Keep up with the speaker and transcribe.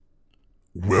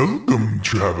Welcome,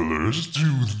 travelers,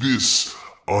 to this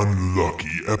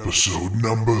unlucky episode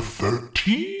number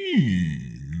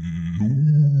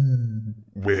 13.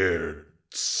 Where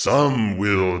some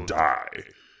will die.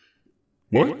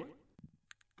 What?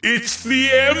 It's the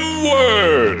M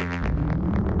word!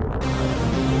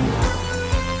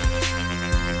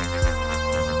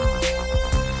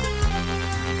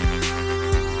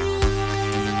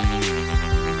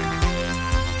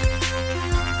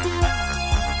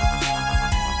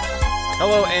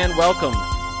 Hello and welcome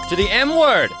to the M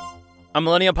Word, a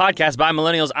millennial podcast by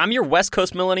millennials. I'm your West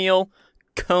Coast millennial,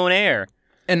 Conair.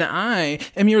 And I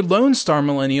am your Lone Star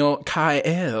millennial,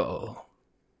 Kyle.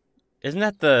 Isn't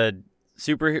that the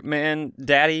Superman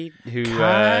daddy who...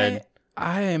 I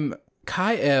am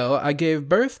Kyle. I gave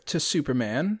birth to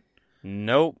Superman.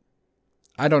 Nope.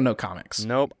 I don't know comics.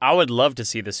 Nope. I would love to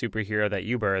see the superhero that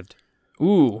you birthed.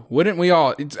 Ooh, wouldn't we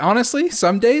all? Honestly,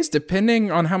 some days,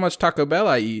 depending on how much Taco Bell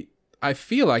I eat, I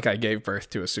feel like I gave birth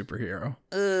to a superhero.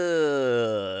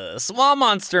 Swamp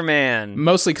Monster Man.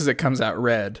 Mostly because it comes out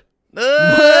red. The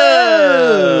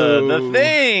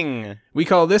Thing. We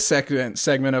call this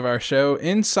segment of our show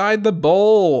Inside the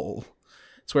Bowl.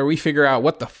 It's where we figure out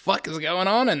what the fuck is going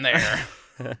on in there.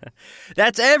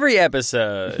 That's every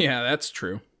episode. Yeah, that's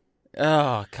true.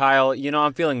 Oh, Kyle, you know,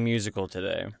 I'm feeling musical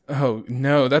today. Oh,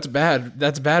 no, that's bad.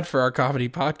 That's bad for our comedy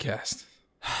podcast.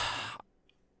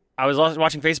 I was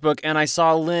watching Facebook and I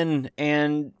saw Lynn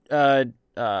and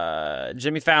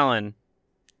Jimmy Fallon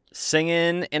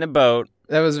singing in a boat.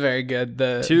 That was very good.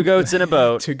 The Two goats in a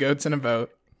boat. Two goats in a boat.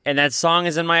 And that song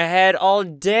is in my head all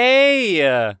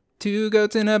day. Two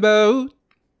goats in a boat.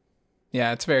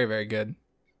 Yeah, it's very, very good.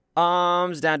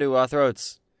 Arms down to our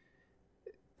throats.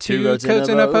 Two goats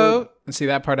in a boat. And see,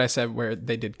 that part I said where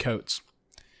they did coats.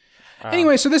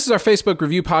 Anyway, so this is our Facebook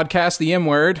review podcast, The M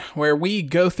Word, where we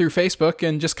go through Facebook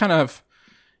and just kind of,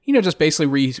 just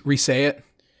basically re-say it.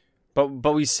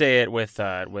 But we say it with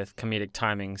comedic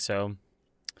timing, so...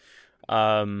 so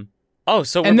we're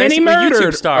and then basically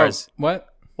YouTube stars. Oh,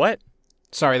 what? What?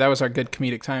 Sorry, that was our good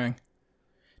comedic timing.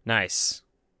 Nice.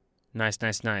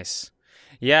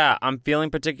 Yeah, I'm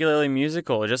feeling particularly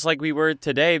musical, just like we were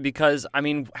today, because, I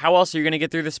mean, how else are you going to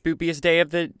get through the spookiest day of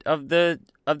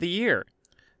the year?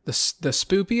 The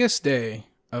spookiest day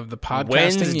of the podcasting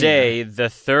Wednesday, year. the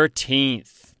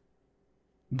 13th.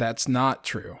 That's not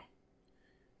true.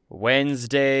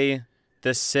 Wednesday, the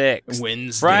 6th.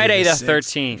 Wednesday, Friday, the 6th.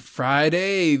 13th.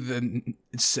 Friday, the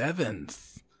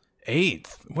 7th.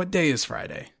 8th. What day is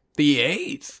Friday? The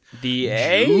 8th. The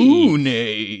 8th. June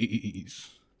 8th.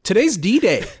 Today's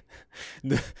D-Day.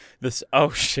 Oh,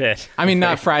 shit. I mean,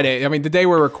 not Friday. I mean, the day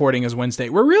we're recording is Wednesday.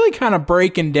 We're really kind of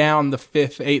breaking down the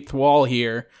 5th, 8th wall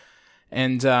here.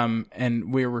 And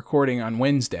we're recording on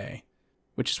Wednesday,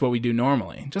 which is what we do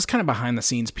normally. Just kind of behind the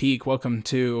scenes peek. Welcome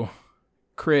to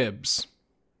Cribs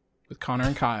with Connor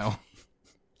and Kyle.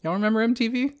 Y'all remember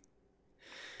MTV?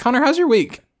 Connor, how's your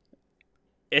week?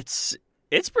 It's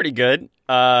pretty good.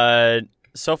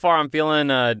 So far I'm feeling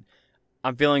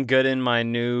good in my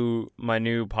new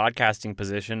podcasting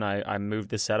position. I moved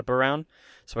the setup around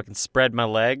so I can spread my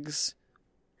legs.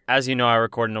 As you know, I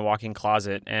record in a walk-in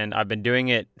closet, and I've been doing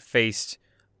it faced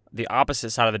the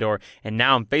opposite side of the door, and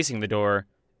now I'm facing the door.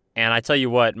 And I tell you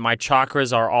what, my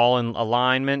chakras are all in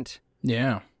alignment.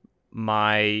 Yeah.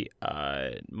 My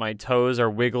toes are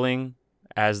wiggling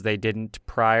as they didn't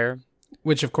prior.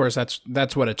 Which, of course,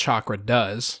 that's what a chakra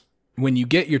does. When you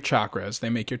get your chakras, they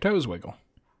make your toes wiggle.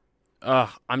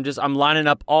 I'm lining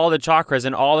up all the chakras,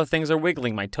 and all the things are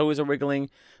wiggling. My toes are wiggling,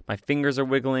 my fingers are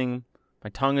wiggling, my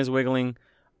tongue is wiggling.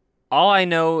 All I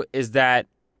know is that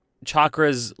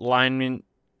chakras lining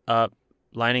up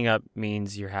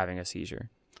means you're having a seizure.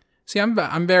 See,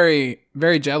 I'm very,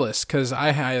 very jealous because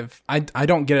I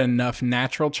don't get enough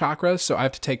natural chakras, so I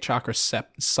have to take chakra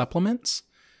supplements,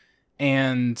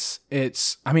 and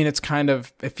it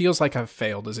feels like I've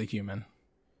failed as a human.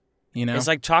 It's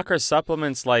like chakra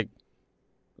supplements, like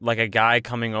a guy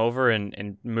coming over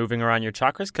and moving around your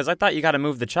chakras? Because I thought you got to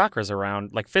move the chakras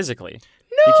around, like, physically.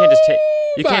 You can't just take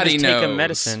a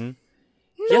medicine.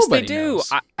 Yes, they do.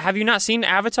 Have you not seen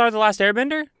Avatar: The Last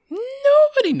Airbender?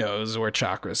 Nobody knows where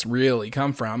chakras really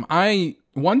come from.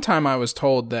 One time I was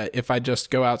told that if I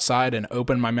just go outside and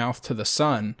open my mouth to the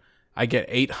sun, I get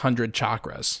 800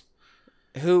 chakras.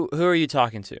 Who are you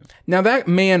talking to? Now, that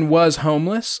man was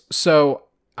homeless, so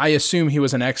I assume he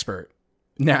was an expert.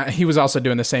 Now, he was also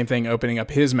doing the same thing, opening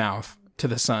up his mouth to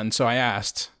the sun. So I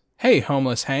asked, "Hey,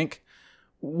 homeless Hank,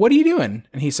 what are you doing?"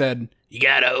 And he said, "You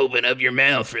gotta open up your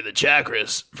mouth for the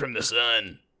chakras from the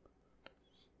sun."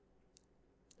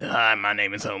 Hi, my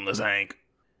name is Homeless Hank.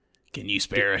 Can you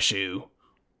spare a shoe?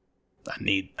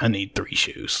 I need 3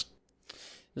 shoes.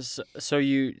 So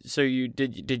you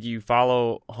did you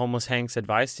follow Homeless Hank's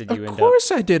advice? Did you Of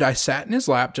course I did. I sat in his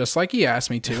lap just like he asked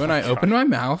me to, and I opened my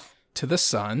mouth to the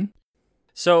sun.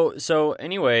 So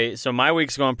anyway, my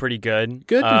week's going pretty good.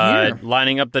 Good to hear.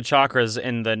 Lining up the chakras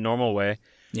in the normal way.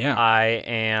 Yeah. I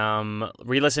am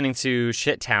re-listening to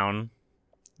Shit Town,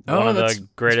 one of the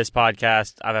greatest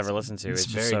podcasts I've ever listened to. It's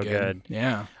just so good.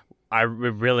 Yeah. We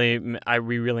really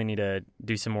need to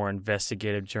do some more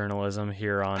investigative journalism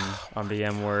here on the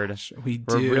M Word. We're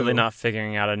really not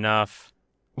figuring out enough.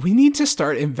 We need to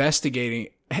start investigating.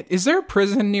 Is there a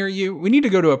prison near you? We need to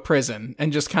go to a prison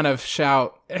and just kind of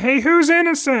shout, "Hey, who's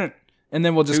innocent?" And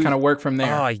then we'll just kind of work from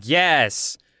there. Oh,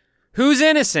 yes. Who's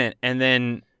innocent? And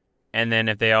then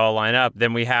if they all line up,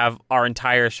 then we have our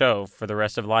entire show for the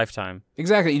rest of lifetime.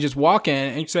 Exactly. You just walk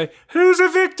in and you say, "Who's a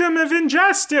victim of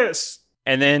injustice?"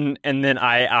 And then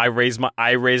I raise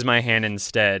my hand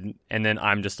instead, and then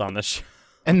I'm just on the show.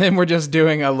 And then we're just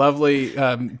doing a lovely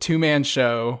 2-man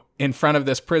show in front of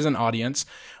this prison audience.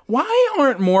 Why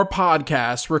aren't more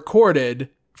podcasts recorded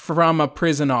from a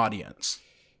prison audience?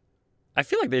 I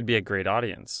feel like they'd be a great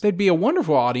audience. They'd be a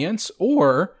wonderful audience,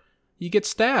 or you get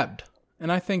stabbed.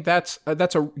 And I think that's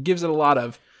gives it a lot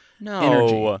of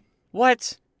energy.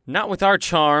 What? Not with our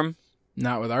charm.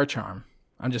 Not with our charm.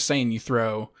 I'm just saying you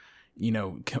throw,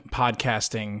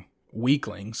 podcasting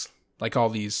weaklings, like all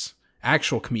these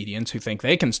actual comedians who think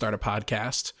they can start a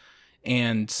podcast,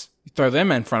 and throw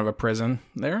them in front of a prison,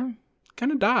 they're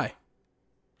going to die.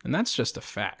 And that's just a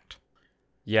fact.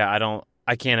 Yeah,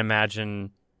 I can't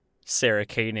imagine Sarah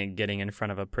Koenig getting in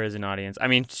front of a prison audience. I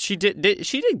mean, she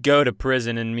did go to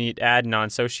prison and meet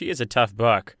Adnan, so she is a tough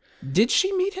buck. Did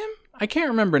she meet him? I can't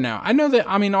remember now. I know that,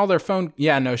 all their phone...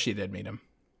 Yeah, no, she did meet him.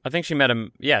 I think she met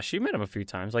him... Yeah, she met him a few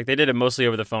times. Like, they did it mostly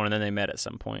over the phone, and then they met at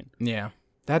some point. Yeah.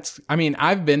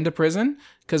 I've been to prison,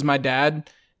 because my dad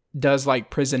does,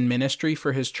 prison ministry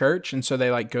for his church, and so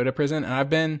they, go to prison. And I've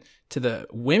been to the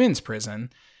women's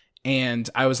prison, and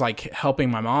I was, helping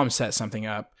my mom set something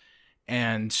up,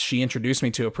 and she introduced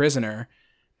me to a prisoner,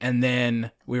 and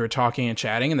then we were talking and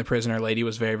chatting, and the prisoner lady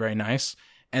was very, very nice.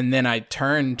 And then I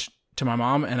turned to my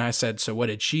mom and I said, "So what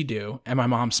did she do?" And my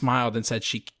mom smiled and said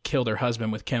she killed her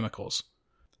husband with chemicals.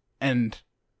 And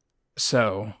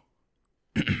so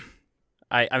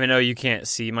I know you can't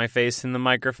see my face in the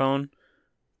microphone,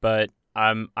 but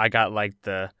I got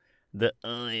the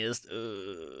ugliest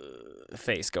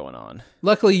face going on.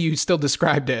 Luckily you still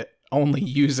described it only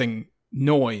using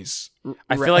noise.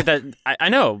 I feel like that I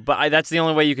know, but that's the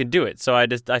only way you can do it. So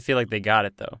I feel like they got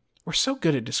it though. We're so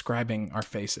good at describing our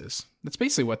faces. That's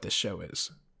basically what this show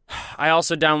is. I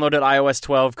also downloaded iOS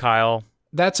 12, Kyle.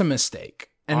 That's a mistake.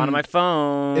 On my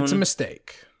phone. It's a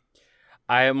mistake.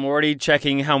 I am already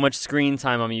checking how much screen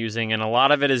time I'm using, and a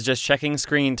lot of it is just checking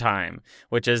screen time,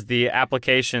 which is the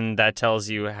application that tells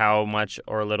you how much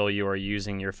or little you are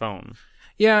using your phone.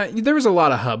 Yeah, there was a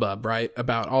lot of hubbub, right,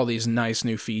 about all these nice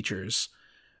new features,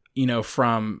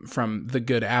 from the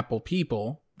good Apple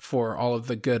people for all of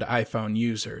the good iPhone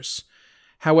users.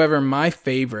 However, my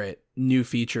favorite new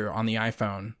feature on the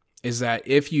iPhone is that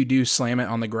if you do slam it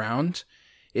on the ground,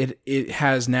 it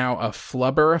has now a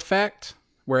flubber effect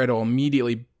where it'll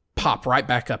immediately pop right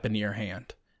back up into your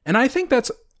hand. And I think that's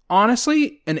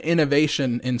honestly an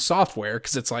innovation in software,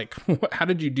 because it's like, how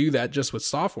did you do that just with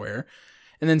software?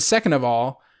 And then second of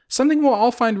all, something we'll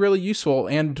all find really useful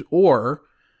and or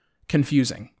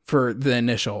confusing for the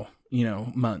initial,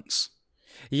 months.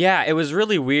 Yeah, it was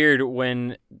really weird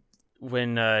when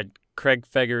Craig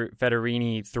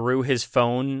Federini threw his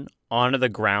phone onto the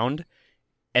ground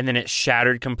and then it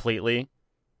shattered completely.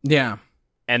 Yeah.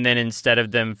 And then instead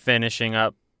of them finishing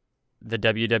up the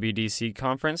WWDC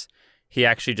conference, he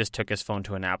actually just took his phone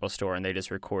to an Apple store and they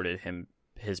just recorded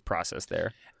his process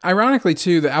there. Ironically,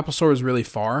 too, the Apple store was really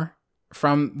far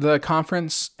from the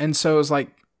conference. And so it was like,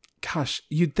 gosh,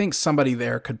 you'd think somebody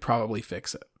there could probably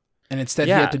fix it. And instead,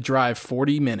 he had to drive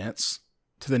 40 minutes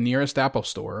to the nearest Apple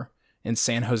store in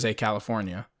San Jose,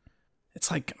 California.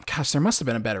 It's like, gosh, there must have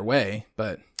been a better way,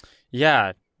 but...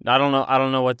 Yeah, I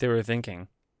don't know what they were thinking.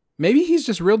 Maybe he's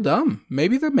just real dumb.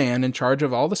 Maybe the man in charge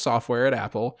of all the software at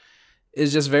Apple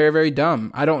is just very, very dumb.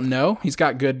 I don't know. He's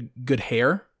got good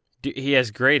hair. He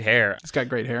has great hair. He's got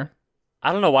great hair.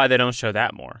 I don't know why they don't show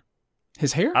that more.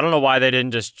 His hair? I don't know why they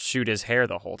didn't just shoot his hair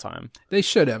the whole time. They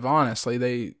should have,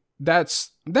 honestly.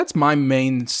 That's my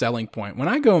main selling point. When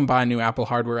I go and buy new Apple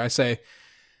hardware, I say,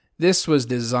 this was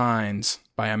designed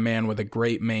by a man with a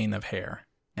great mane of hair.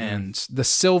 And the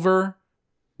silver,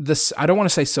 I don't want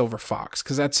to say silver fox,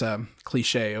 because that's a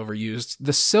cliche overused.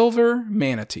 The silver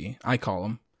manatee, I call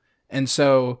him. And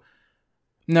so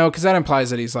No, because that implies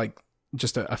that he's like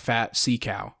just a fat sea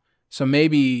cow. So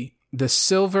maybe the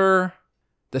silver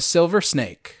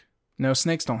snake. No,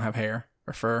 snakes don't have hair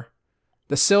or fur.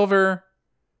 The silver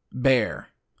bear.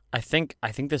 I think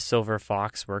the silver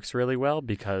fox works really well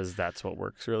because that's what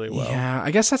works really well. Yeah,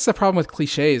 I guess that's the problem with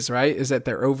cliches, right? Is that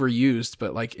they're overused,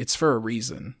 but like it's for a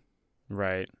reason.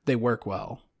 Right. They work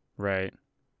well. Right.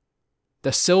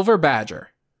 The silver badger.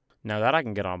 Now that I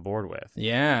can get on board with.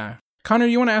 Yeah. Connor,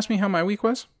 you want to ask me how my week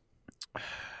was?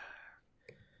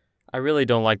 I really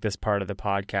don't like this part of the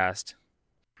podcast,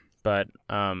 but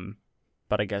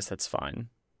I guess that's fine.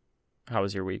 How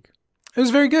was your week? It was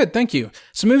very good, thank you.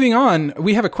 So moving on,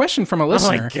 we have a question from a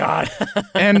listener. Oh my god!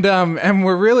 and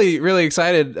we're really really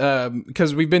excited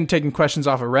because we've been taking questions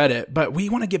off of Reddit, but we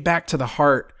want to get back to the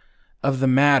heart of the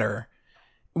matter.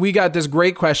 We got this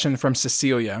great question from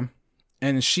Cecilia,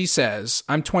 and she says,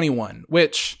 "I'm 21."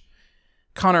 Which,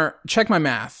 Connor, check my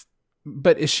math,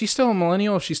 but is she still a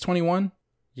millennial if she's 21?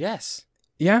 Yes.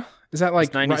 Yeah, is that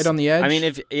like right on the edge? I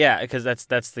mean, because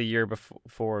that's the year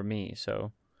before me.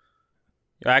 So,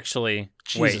 actually,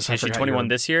 Jesus, wait, is she 21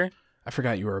 this year? I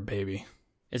forgot you were a baby.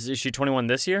 Is she 21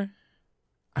 this year?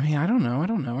 I mean, I don't know. I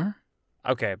don't know her.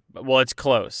 Okay, well, it's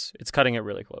close. It's cutting it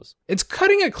really close. It's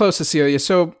cutting it close, Cecilia.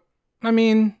 So, I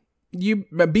mean, you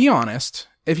be honest.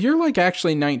 If you're like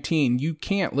actually 19, you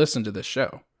can't listen to this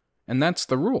show, and that's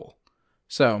the rule.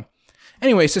 So.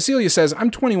 Anyway, Cecilia says,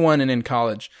 I'm 21 and in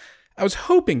college. I was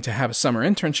hoping to have a summer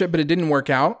internship, but it didn't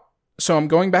work out, so I'm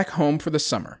going back home for the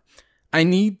summer. I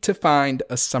need to find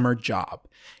a summer job.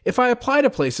 If I apply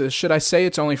to places, should I say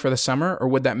it's only for the summer, or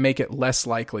would that make it less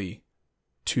likely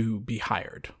to be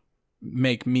hired?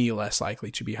 Make me less likely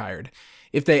to be hired?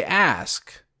 If they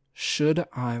ask, should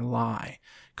I lie?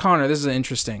 Connor, this is an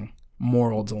interesting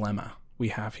moral dilemma we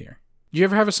have here. Did you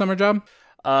ever have a summer job?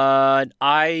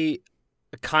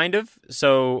 Kind of.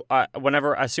 So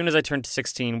as soon as I turned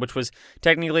 16, which was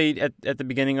technically at the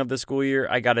beginning of the school year,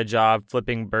 I got a job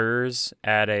flipping burgers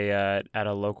at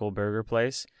a local burger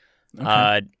place.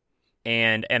 Okay.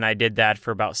 And I did that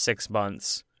for about 6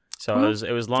 months. So Well,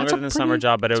 it was longer than a summer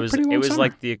job, but it was summer.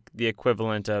 like the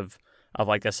equivalent of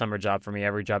like a summer job for me.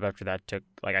 Every job after that took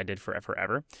like I did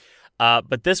forever.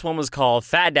 But this one was called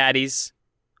Fat Daddies.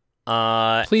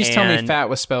 Please tell me fat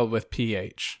was spelled with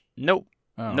PH. Nope.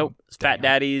 Oh, nope. damn. Fat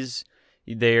Daddies.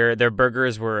 Their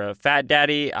burgers were a Fat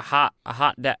Daddy, a hop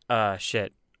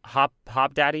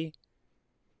Daddy,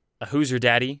 a Who's Your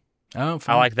Daddy. Oh,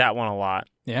 fun. I like that one a lot.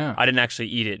 Yeah. I didn't actually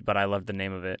eat it, but I loved the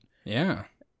name of it. Yeah.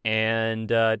 And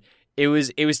it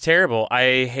was terrible.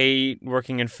 I hate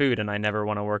working in food, and I never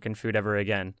want to work in food ever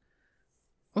again.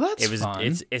 Well, that's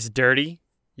fun. It's dirty.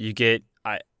 You get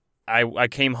I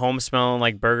came home smelling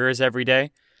like burgers every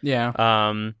day. Yeah.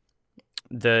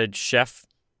 The chef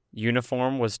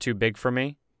uniform was too big for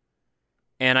me,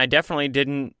 and I definitely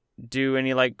didn't do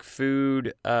any like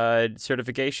food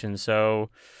certification. So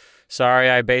sorry,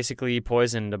 I basically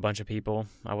poisoned a bunch of people.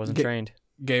 I wasn't trained.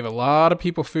 Gave a lot of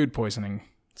people food poisoning.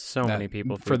 Many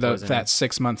people for poisoning. that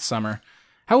 6-month summer.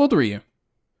 How old were you?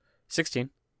 16.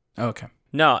 Oh, okay.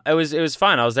 No, it was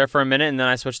fine. I was there for a minute, and then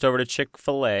I switched over to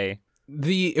Chick-fil-A.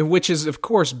 Which is of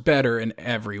course better in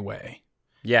every way.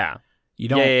 Yeah. You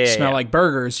don't smell like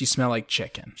burgers, you smell like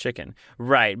chicken.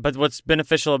 Right. But what's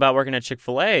beneficial about working at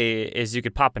Chick-fil-A is you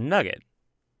could pop a nugget.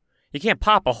 You can't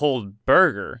pop a whole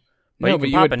burger, but you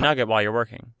can pop a nugget while you're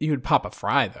working. You would pop a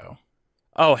fry, though.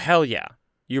 Oh, hell yeah.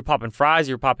 You were popping fries,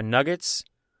 you were popping nuggets.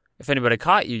 If anybody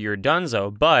caught you, you're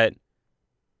donezo. But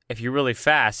if you're really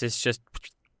fast, it's just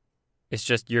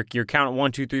you're counting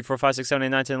 1, 2, 3, 4, 5, 6, 7, 8,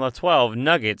 9, 10, 11, 12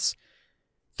 nuggets.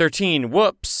 13,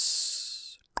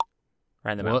 whoops.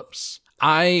 Right in the mouth. Whoops.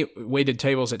 I waited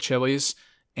tables at Chili's,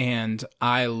 and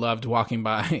I loved walking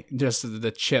by just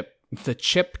the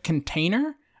chip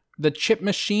container, the chip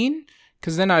machine,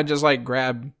 because then I'd just like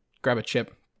grab a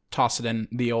chip, toss it in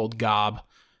the old gob,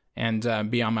 and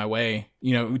be on my way,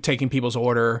 taking people's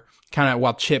order, kind of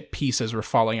while chip pieces were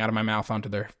falling out of my mouth onto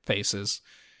their faces.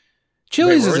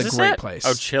 Chili's is a great place.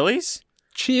 Oh, Chili's?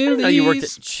 Chili's. No, you worked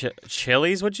at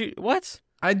Chili's? What?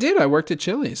 I did. I worked at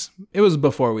Chili's. It was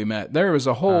before we met. There was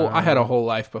I had a whole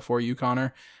life before you,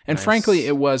 Connor. And nice. Frankly,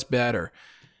 it was better.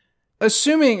 I'm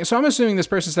assuming this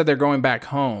person said they're going back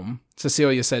home.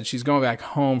 Cecilia said she's going back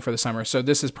home for the summer. So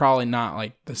this is probably not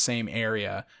like the same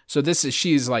area. So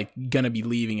she's like going to be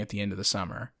leaving at the end of the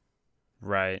summer.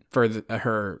 Right. For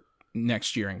her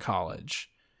next year in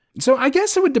college. So I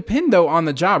guess it would depend though on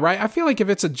the job, right? I feel like if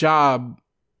it's a job,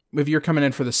 if you're coming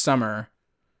in for the summer,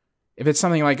 if it's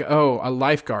something like, a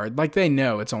lifeguard, like they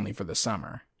know it's only for the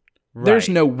summer. Right. There's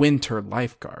no winter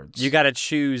lifeguards. You got to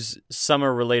choose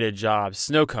summer-related jobs.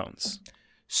 Snow cones.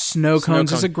 Snow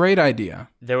cones is a great idea.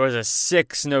 There was a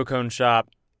sick snow cone shop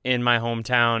in my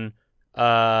hometown.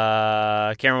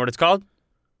 Can't remember what it's called,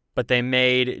 but they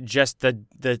made just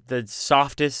the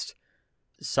softest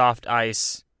soft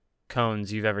ice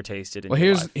cones you've ever tasted in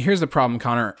your life. Here's the problem,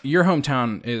 Connor. Your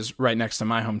hometown is right next to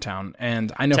my hometown,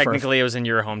 and I know technically it was in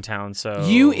your hometown, so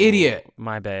you idiot.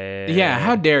 My bad. Yeah,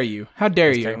 how dare you? How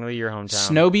dare you? Technically your hometown.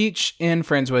 Snow Beach in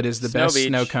Friendswood is the best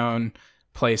snow cone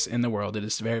place in the world. It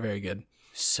is very, very good.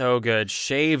 So good.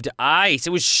 Shaved ice. It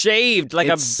was shaved like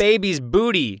a baby's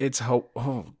booty.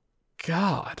 Oh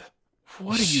God.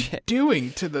 What are you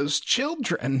doing to those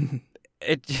children?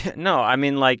 No, I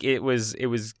mean, like, it was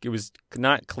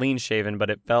not clean shaven, but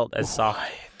it felt as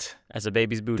soft as a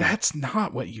baby's booty. That's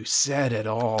not what you said at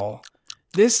all.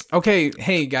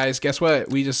 Hey guys, guess what?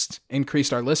 We just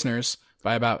increased our listeners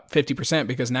by about 50%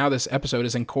 because now this episode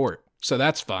is in court. So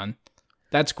that's fun.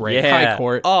 That's great. Yeah. Hi,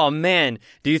 court. Oh man,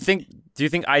 do you think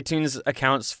iTunes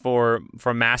accounts for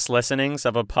mass listenings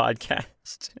of a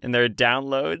podcast and their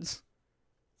downloads?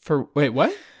 Wait,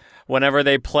 what? Whenever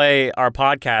they play our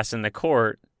podcast in the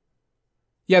court,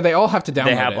 yeah, they all have to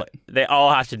download it. They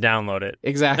all have to download it.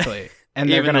 Exactly,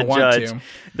 and they're going to want to.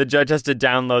 The judge has to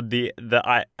download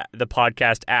the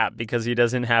podcast app because he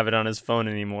doesn't have it on his phone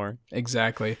anymore.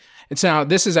 Exactly. And so now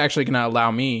this is actually going to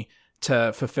allow me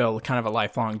to fulfill kind of a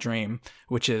lifelong dream,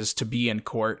 which is to be in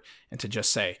court and to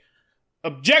just say,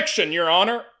 "Objection, Your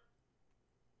Honor.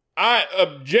 I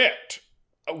object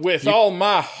with all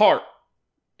my heart."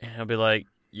 And he'll be like,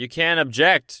 "You can't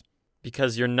object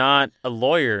because you're not a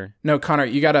lawyer." No, Connor,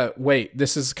 you gotta wait.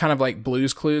 This is kind of like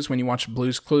Blue's Clues when you watch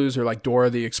Blue's Clues or like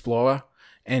Dora the Explorer,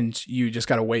 and you just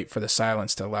gotta wait for the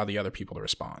silence to allow the other people to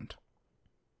respond.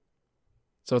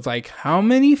 So it's like, how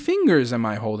many fingers am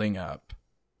I holding up?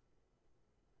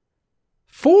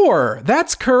 4.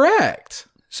 That's correct.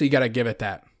 So you gotta give it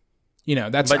that. You know,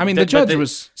 the judge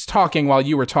was talking while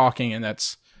you were talking, and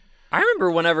that's... I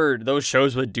remember whenever those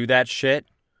shows would do that shit,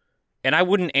 and I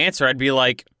wouldn't answer. I'd be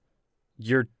like,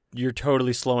 "You're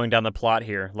totally slowing down the plot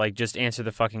here. Like, just answer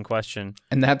the fucking question."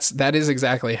 And that is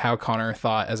exactly how Connor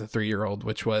thought as a 3-year-old,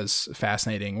 which was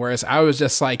fascinating. Whereas I was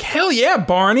just like, "Hell yeah,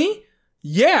 Barney!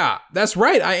 Yeah, that's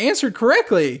right. I answered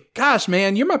correctly. Gosh,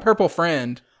 man, you're my purple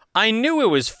friend." I knew it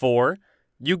was 4.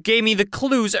 You gave me the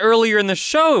clues earlier in the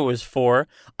show. It was 4.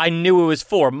 I knew it was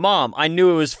 4. Mom, I knew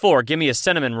it was 4. Give me a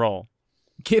cinnamon roll.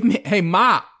 Hey,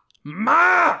 Ma,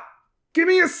 give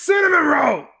me a cinnamon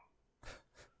roll.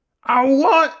 I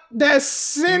want that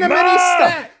cinnamon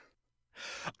stack.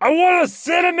 I want a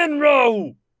cinnamon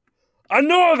roll. I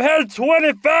know I've had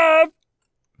 25,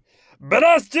 but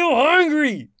I'm still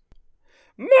hungry.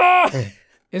 Ma!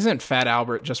 Isn't Fat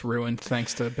Albert just ruined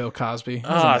thanks to Bill Cosby?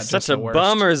 Such a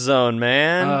bummer zone,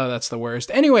 man. Oh, that's the worst.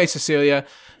 Anyway, Cecilia,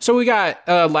 so we got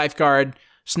lifeguard,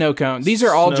 snow cone. These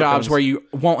are all jobs where you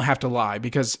won't have to lie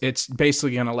because it's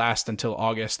basically going to last until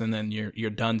August and then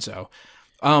you're donezo.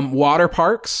 Water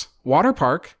parks.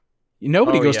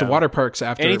 Nobody goes to water parks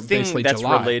after basically that's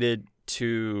July. Related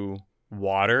to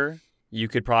water, you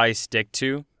could probably stick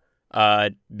to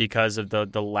because of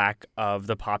the lack of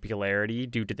the popularity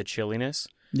due to the chilliness.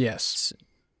 Yes.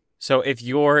 So if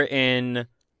you're in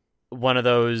one of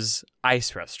those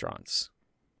ice restaurants,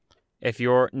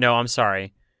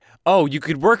 Oh, you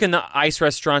could work in the ice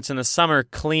restaurants in the summer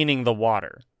cleaning the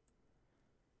water.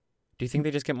 Do you think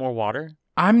they just get more water?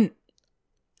 I'm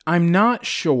not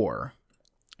sure.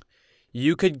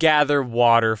 You could gather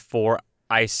water for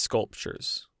ice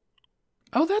sculptures.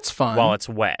 Oh, that's fun. While it's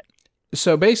wet.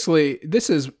 So basically,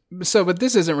 but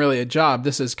this isn't really a job.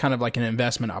 This is kind of like an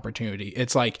investment opportunity.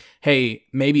 It's like, hey,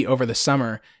 maybe over the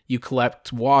summer you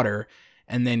collect water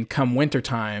and then come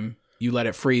wintertime, you let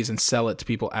it freeze and sell it to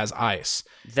people as ice.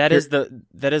 That is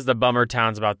the bummer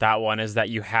towns about that one is that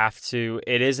you have to.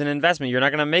 It is an investment. You're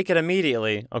not going to make it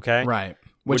immediately, okay? Right.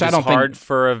 Which I don't think hard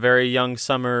for a very young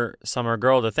summer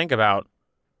girl to think about,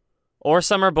 or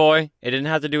summer boy. It didn't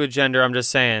have to do with gender. I'm just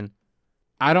saying.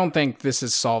 I don't think this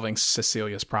is solving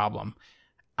Cecilia's problem.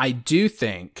 I do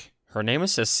think her name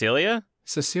is Cecilia.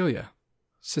 Cecilia,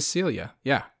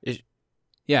 yeah.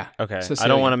 Yeah. Okay. Cecilia. I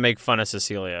don't want to make fun of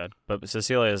Cecilia, but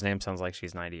Cecilia's name sounds like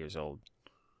she's 90 years old.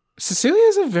 Cecilia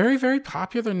is a very, very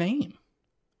popular name.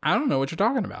 I don't know what you're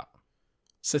talking about.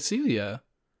 Cecilia.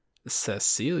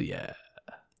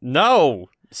 No.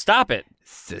 Stop it.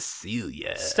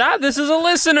 Cecilia. Stop. This is a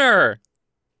listener.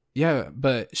 Yeah,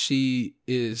 but she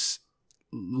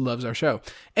loves our show.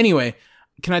 Anyway,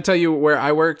 can I tell you where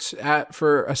I worked at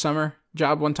for a summer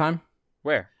job one time?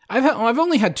 Where? I've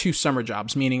only had 2 summer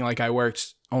jobs, meaning like I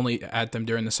worked only at them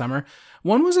during the summer.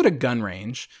 One was at a gun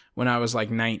range when I was like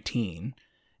 19,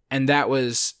 And it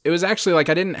was actually like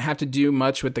I didn't have to do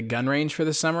much with the gun range for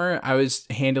the summer. I was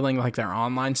handling like their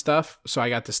online stuff, so I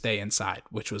got to stay inside,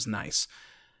 which was nice.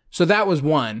 So that was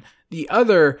one. The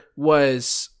other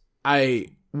was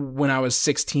when I was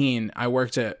 16, I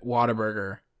worked at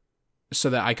Whataburger so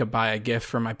that I could buy a gift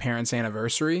for my parents'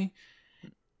 anniversary.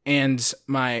 And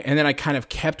then I kind of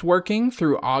kept working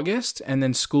through August, and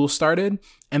then school started,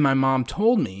 and my mom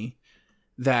told me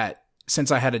that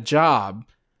since I had a job,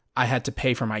 I had to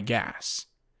pay for my gas.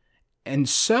 And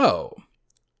so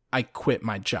I quit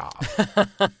my job.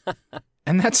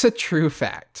 And that's a true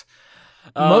fact.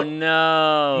 Oh,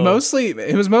 no.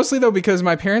 It was mostly though because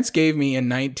my parents gave me a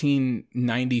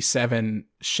 1997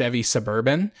 Chevy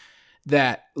Suburban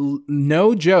that,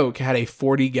 no joke, had a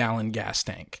 40-gallon gas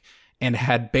tank and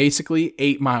had basically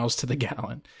 8 miles to the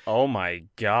gallon. Oh my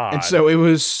God. And so it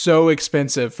was so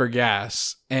expensive for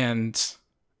gas. And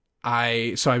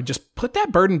so I just put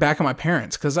that burden back on my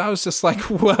parents because I was just like,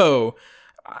 whoa,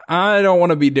 I don't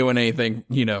want to be doing anything,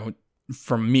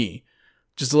 from me.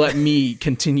 Just let me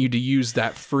continue to use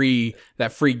that free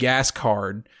gas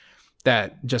card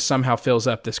that just somehow fills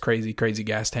up this crazy, crazy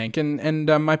gas tank. And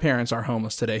my parents are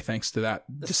homeless today thanks to that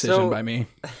decision by me.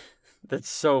 That's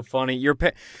so funny. Your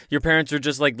parents are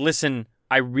just like, listen,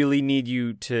 I really need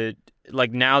you to,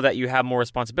 like, now that you have more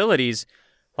responsibilities,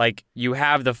 like, you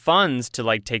have the funds to,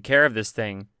 like, take care of this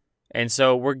thing. And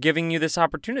so we're giving you this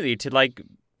opportunity to, like,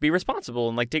 be responsible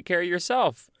and, like, take care of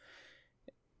yourself.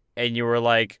 And you were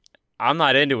like, I'm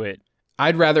not into it.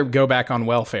 I'd rather go back on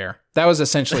welfare. That was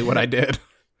essentially what I did.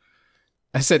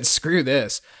 I said, screw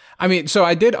this. I mean, so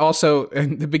I did also,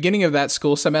 in the beginning of that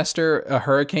school semester, a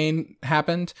hurricane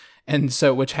happened, and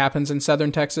so, which happens in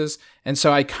southern Texas. And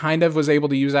so I kind of was able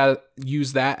to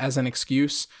use that as an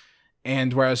excuse.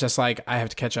 And where I was just like, I have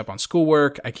to catch up on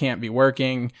schoolwork. I can't be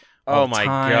working all the time. Oh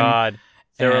my God.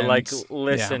 They were like,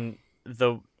 listen,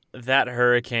 that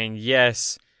hurricane,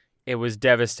 yes, it was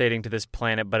devastating to this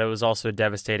planet, but it was also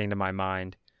devastating to my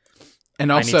mind.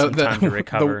 And also, the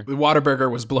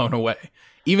Whataburger was blown away.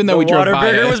 Even though we drove by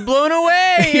it. The Whataburger was blown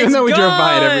away! Even though we drove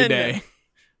by it every day.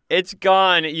 It's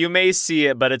gone. You may see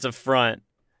it, but it's a front.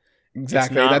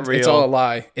 Exactly. It's all a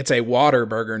lie. It's a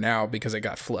Whataburger now because it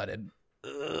got flooded.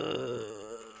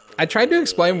 I tried to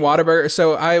explain Whataburger.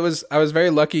 So I was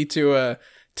very lucky to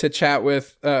chat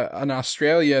with an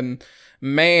Australian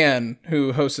man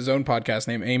who hosts his own podcast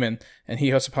named Eamon, and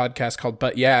he hosts a podcast called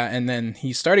But Yeah, and then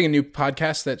he's starting a new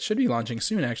podcast that should be launching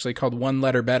soon, actually, called One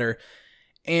Letter Better.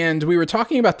 And we were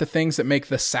talking about the things that make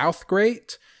the South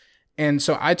great. And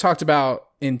so I talked about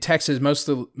in Texas, most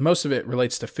of it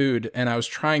relates to food, and I was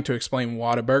trying to explain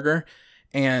Whataburger.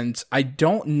 And I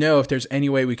don't know if there's any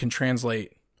way we can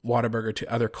translate Whataburger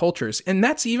to other cultures. And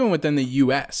that's even within the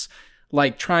U.S.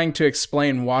 Like, trying to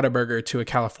explain Whataburger to a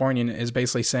Californian is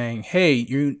basically saying, hey,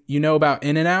 you know about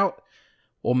In-N-Out?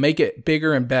 Well, make it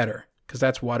bigger and better, because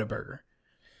that's Whataburger.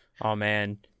 Oh,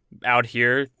 man. Out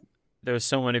here, there's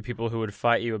so many people who would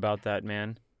fight you about that,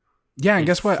 man. Yeah, and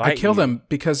guess what? I kill them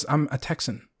because I'm a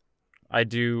Texan. I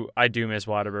do miss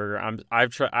Whataburger.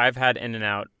 I've had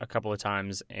In-N-Out a couple of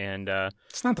times, and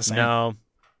it's not the same. No,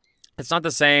 it's not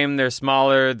the same. They're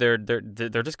smaller. They're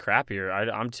just crappier.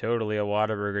 I'm totally a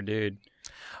Whataburger dude.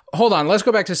 Hold on. Let's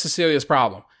go back to Cecilia's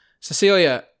problem.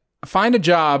 Cecilia, find a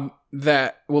job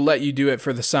that will let you do it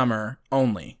for the summer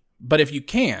only. But if you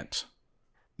can't,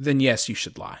 then yes, you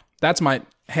should lie. That's my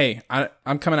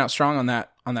I'm coming out strong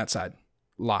on that side.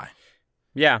 Lie.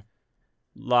 Yeah,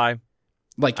 lie.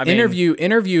 Like,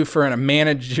 interview for a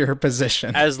manager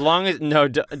position. As long as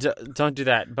don't do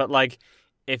that. But like,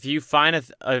 if you find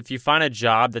a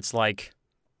job that's like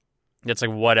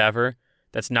whatever,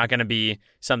 that's not going to be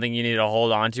something you need to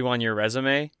hold on to on your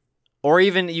resume, or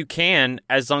even you can,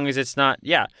 as long as it's not.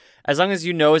 Yeah, as long as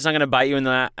you know it's not going to bite you in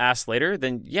the ass later,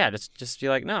 then yeah, just be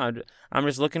like, no, I'm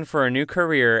just looking for a new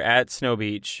career at Snow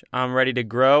Beach. I'm ready to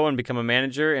grow and become a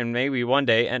manager and maybe one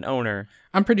day an owner.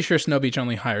 I'm pretty sure Snow Beach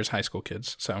only hires high school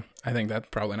kids, so I think that's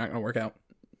probably not going to work out.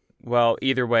 Well,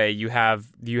 either way, you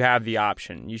have the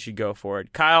option. You should go for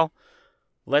it. Kyle,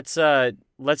 let's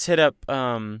hit up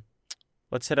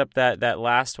that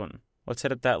last one. Let's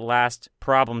hit up that last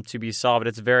problem to be solved.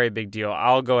 It's a very big deal.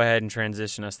 I'll go ahead and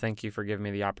transition us. Thank you for giving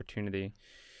me the opportunity.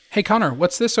 Hey, Connor,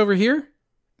 what's this over here?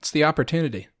 It's the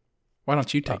opportunity. Why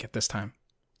don't you take it this time?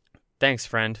 Thanks,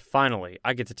 friend. Finally,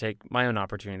 I get to take my own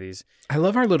opportunities. I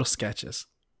love our little sketches.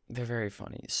 They're very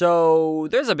funny. So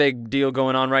there's a big deal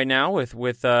going on right now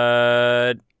with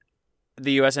the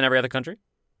U.S. and every other country.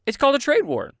 It's called a trade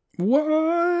war.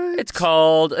 What? It's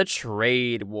called a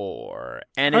trade war.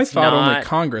 And I thought only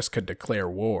Congress could declare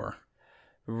war.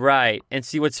 Right. And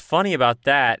see, what's funny about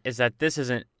that is that this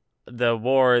isn't the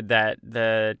war that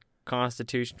the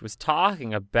Constitution was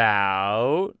talking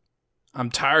about. I'm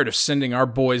tired of sending our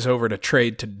boys over to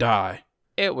trade to die.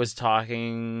 It was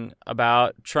talking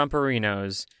about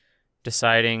Trumperinos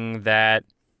deciding that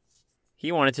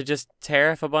he wanted to just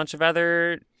tariff a bunch of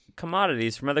other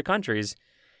commodities from other countries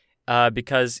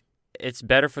because it's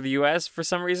better for the U.S. for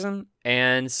some reason.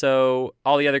 And so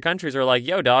all the other countries are like,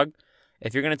 yo, dog,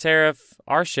 if you're going to tariff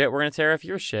our shit, we're going to tariff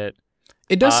your shit.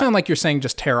 It does sound like you're saying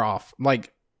just tear off.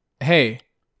 Like, hey,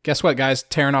 guess what, guys?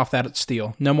 Tearing off that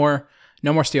steel. No more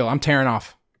steel. I'm tearing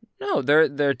off. No,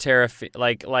 they're tariff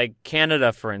like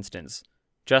Canada, for instance.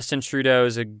 Justin Trudeau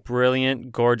is a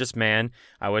brilliant, gorgeous man.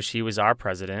 I wish he was our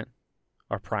president,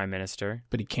 our prime minister.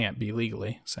 But he can't be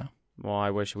legally, so. Well,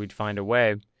 I wish we'd find a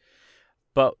way.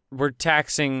 But we're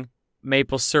taxing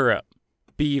maple syrup,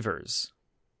 beavers,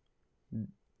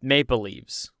 maple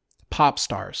leaves. Pop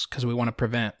stars, because we want to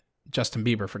prevent Justin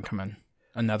Bieber from coming.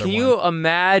 Another Can one. you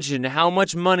imagine how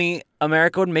much money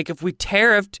America would make if we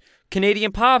tariffed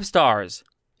Canadian pop stars?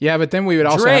 Yeah, but then we would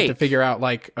also have to Drake. figure out,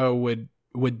 like, oh,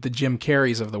 would the Jim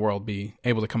Carreys of the world be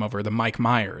able to come over? The Mike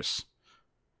Myers?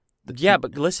 Yeah,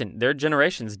 but listen, their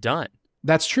generation's done.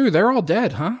 That's true. They're all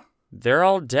dead, huh? They're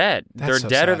all dead. That's They're so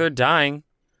dead or sad. they're dying.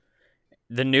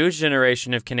 The new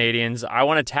generation of Canadians, I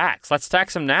want to tax. Let's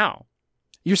tax them now.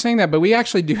 You're saying that, but we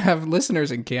actually do have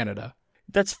listeners in Canada.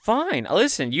 That's fine.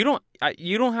 Listen, you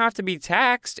don't have to be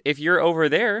taxed if you're over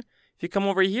there. If you come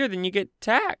over here, then you get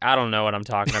taxed. I don't know what I'm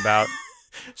talking about.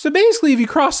 So basically, if you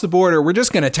cross the border, we're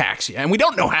just going to tax you. And we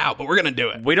don't know how, but we're going to do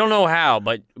it. We don't know how,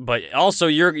 but also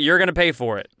you're going to pay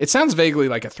for it. It sounds vaguely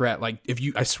like a threat. Like,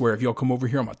 I swear, if you'll come over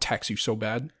here, I'm going to tax you so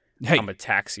bad. Hey, I'm going to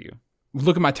tax you.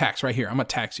 look at my tax right here. I'm going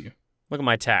to tax you. Look at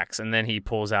my tax. And then he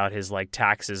pulls out his like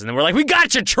taxes and then we're like, we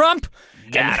got you, Trump.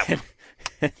 Got him.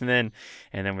 And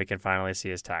then we can finally see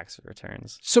his tax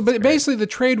returns. So, but basically, the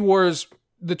trade war is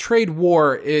the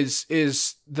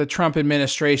Trump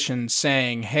administration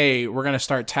saying, "Hey, we're going to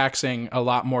start taxing a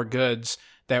lot more goods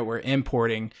that we're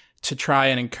importing to try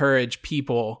and encourage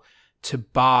people to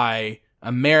buy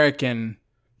American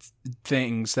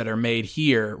things that are made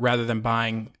here rather than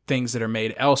buying things that are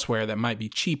made elsewhere that might be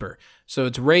cheaper." So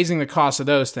it's raising the cost of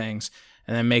those things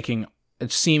and then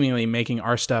seemingly making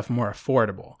our stuff more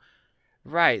affordable.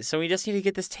 Right. So we just need to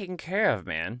get this taken care of,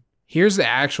 man. Here's the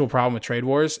actual problem with trade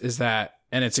wars is that,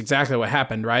 and it's exactly what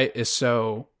happened, right? Is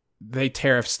so they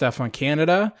tariffed stuff on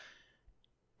Canada,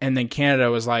 and then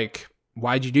Canada was like,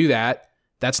 why'd you do that?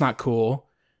 That's not cool.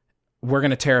 We're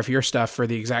going to tariff your stuff for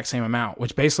the exact same amount,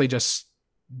 which basically just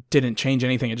didn't change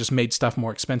anything. It just made stuff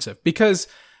more expensive because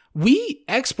we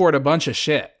export a bunch of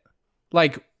shit.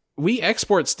 Like, we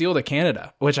export steel to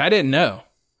Canada, which I didn't know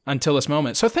until this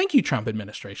moment. So thank you, Trump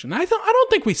administration. I don't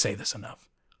think we say this enough.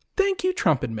 Thank you,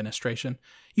 Trump administration.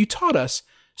 You taught us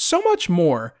so much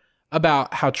more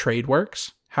about how trade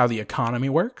works, how the economy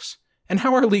works, and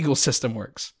how our legal system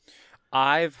works.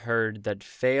 I've heard that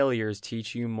failures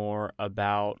teach you more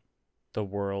about the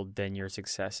world than your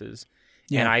successes.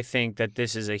 Yeah. And I think that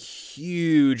this is a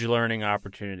huge learning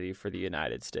opportunity for the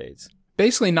United States.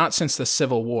 Basically, not since the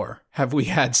Civil War have we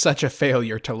had such a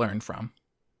failure to learn from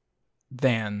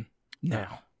than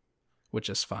now, which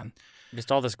is fun.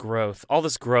 Just all this growth.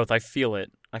 I feel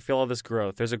it. I feel all this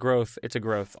growth. There's a growth. It's a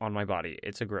growth on my body.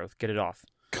 It's a growth. Get it off.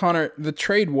 Connor, the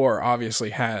trade war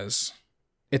obviously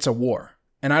it's a war.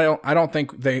 And I don't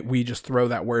think we just throw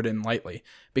that word in lightly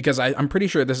because I'm pretty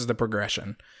sure this is the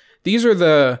progression. These are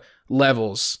the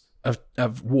levels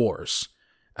of wars.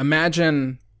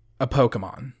 Imagine a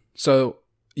Pokemon. So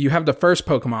you have the first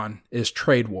Pokemon is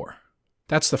trade war.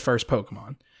 That's the first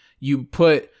Pokemon. You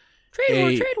put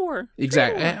Trade war.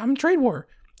 Exactly. I'm trade war.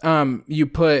 You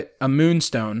put a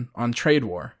Moonstone on trade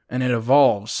war and it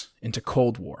evolves into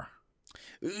Cold War.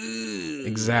 Ooh.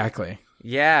 Exactly.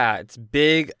 Yeah, it's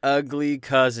big, ugly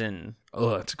cousin.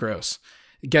 Oh, it's gross.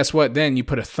 Guess what? Then you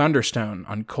put a Thunderstone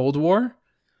on Cold War.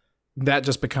 That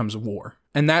just becomes war.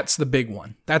 And that's the big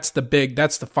one. That's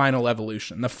the final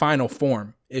evolution, the final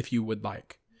form, if you would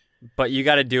like. But you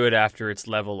got to do it after it's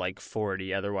level like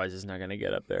 40. Otherwise, it's not going to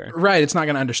get up there. Right. It's not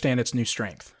going to understand its new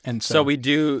strength. And so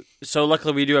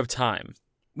luckily we do have time.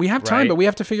 We have time, right? but we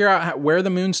have to figure out where the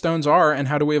Moonstones are and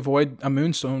how do we avoid a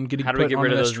Moonstone getting How do we put get on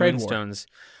rid of this those trade war. Moonstones?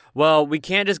 Well, we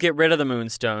can't just get rid of the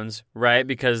Moonstones, right?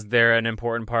 Because they're an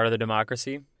important part of the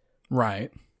democracy.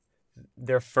 Right.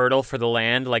 They're fertile for the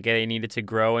land, like they needed to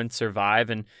grow and survive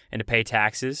and to pay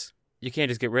taxes. You can't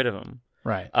just get rid of them.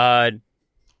 Right.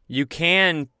 You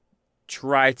can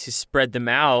try to spread them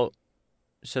out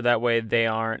so that way they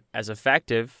aren't as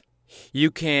effective.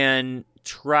 You can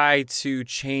try to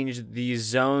change the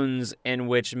zones in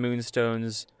which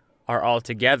Moonstones are all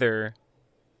together.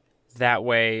 That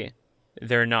way,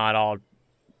 they're not all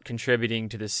contributing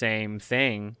to the same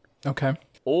thing. Okay.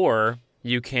 Or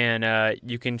you can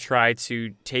try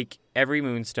to take every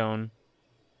moonstone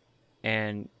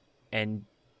and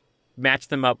match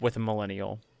them up with a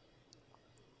millennial.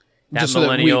 Just so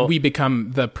that we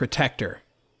become the protector.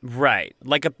 Right.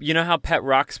 Like you know how pet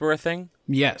rocks were a thing?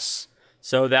 Yes.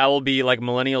 So that will be like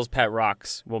millennials' pet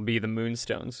rocks will be the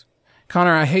moonstones.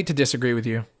 Connor, I hate to disagree with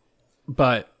you,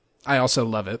 but I also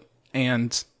love it.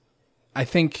 And I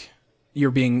think you're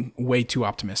being way too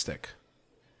optimistic.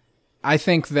 I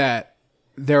think that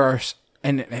there are,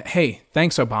 and hey,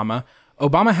 thanks Obama.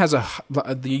 Obama has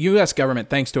the U.S. government,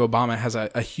 thanks to Obama, has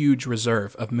a huge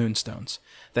reserve of moonstones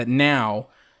that now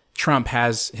Trump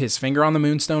has his finger on the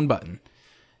moonstone button.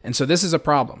 And so this is a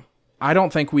problem. I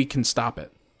don't think we can stop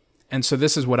it. And so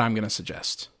this is what I'm going to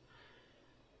suggest.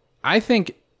 I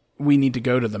think we need to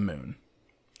go to the moon,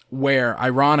 where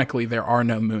ironically there are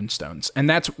no moonstones.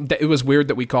 And it was weird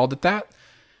that we called it that,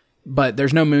 but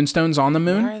there's no moonstones on the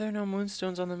moon. Why are there no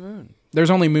moonstones on the moon? There's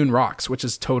only moon rocks, which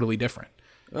is totally different.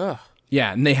 Ugh.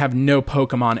 Yeah, and they have no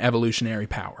Pokemon evolutionary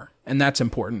power. And that's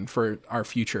important for our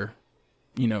future,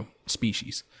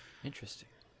 species. Interesting.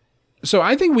 So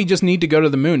I think we just need to go to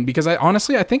the moon because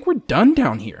I think we're done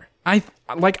down here. I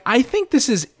think this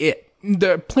is it.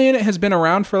 The planet has been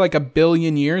around for like 1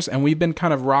 billion years and we've been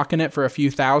kind of rocking it for a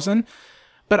few thousand.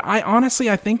 But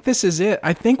I think this is it.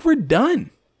 I think we're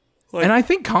done. And I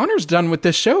think Connor's done with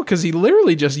this show because he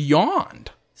literally just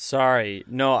yawned. Sorry.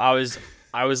 No, I was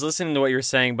listening to what you were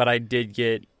saying, but I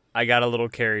got a little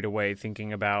carried away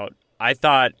thinking about, I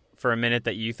thought for a minute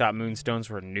that you thought moonstones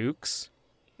were nukes.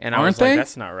 And I was like,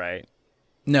 that's not right.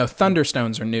 No,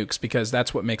 thunderstones are nukes because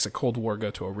that's what makes a Cold War go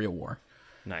to a real war.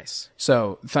 Nice.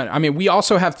 So, we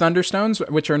also have thunderstones,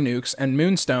 which are nukes, and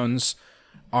moonstones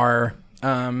are,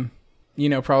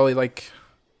 probably like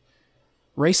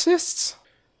racists.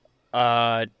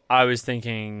 I was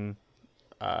thinking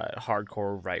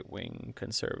hardcore right-wing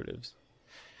conservatives.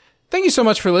 Thank you so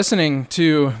much for listening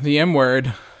to The M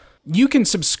Word. You can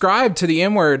subscribe to The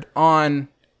M Word on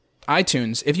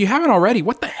iTunes. If you haven't already,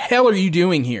 what the hell are you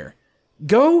doing here?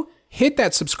 Go hit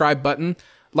that subscribe button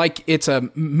like it's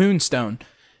a moonstone.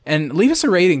 And leave us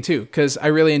a rating too, because I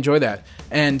really enjoy that.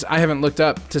 And I haven't looked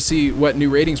up to see what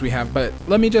new ratings we have, but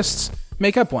let me just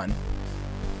make up one.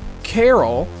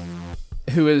 Carol,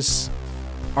 who is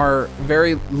our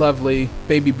very lovely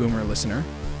baby boomer listener,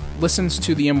 listens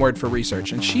to the M Word for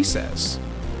research, and she says,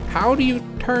 "How do you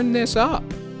turn this up?"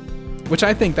 Which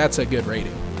I think that's a good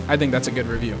rating. I think that's a good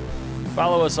review.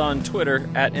 Follow us on Twitter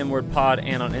at MWordPod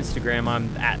and on Instagram I'm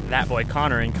at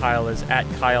ThatBoyConnor and Kyle is at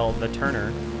Kyle the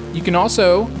Turner. You can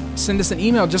also send us an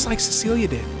email just like Cecilia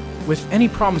did with any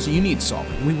problems you need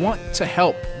solving. We want to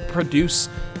help produce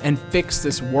and fix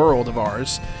this world of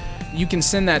ours. You can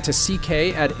send that to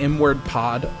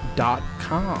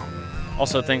ck@mwordpod.com.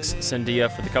 Also, thanks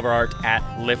Cyndia for the cover art at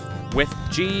Lift with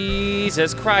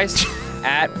Jesus Christ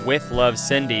at With Love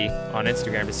Cindy on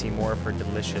Instagram to see more of her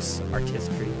delicious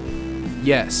artistry.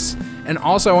 Yes. And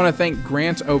also I want to thank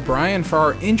Grant O'Brien for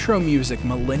our intro music,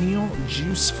 Millennial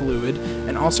Juice Fluid,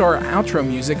 and also our outro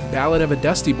music, Ballad of a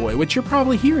Dusty Boy, which you're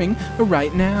probably hearing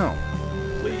right now.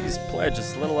 Please pledge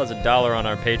as little as $1 on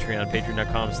our Patreon,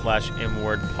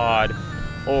 patreon.com/MWordPod,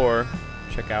 or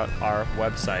check out our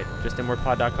website, just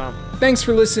MWordPod.com. Thanks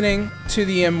for listening to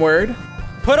the M Word.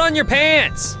 Put on your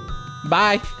pants!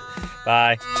 Bye.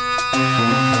 Bye.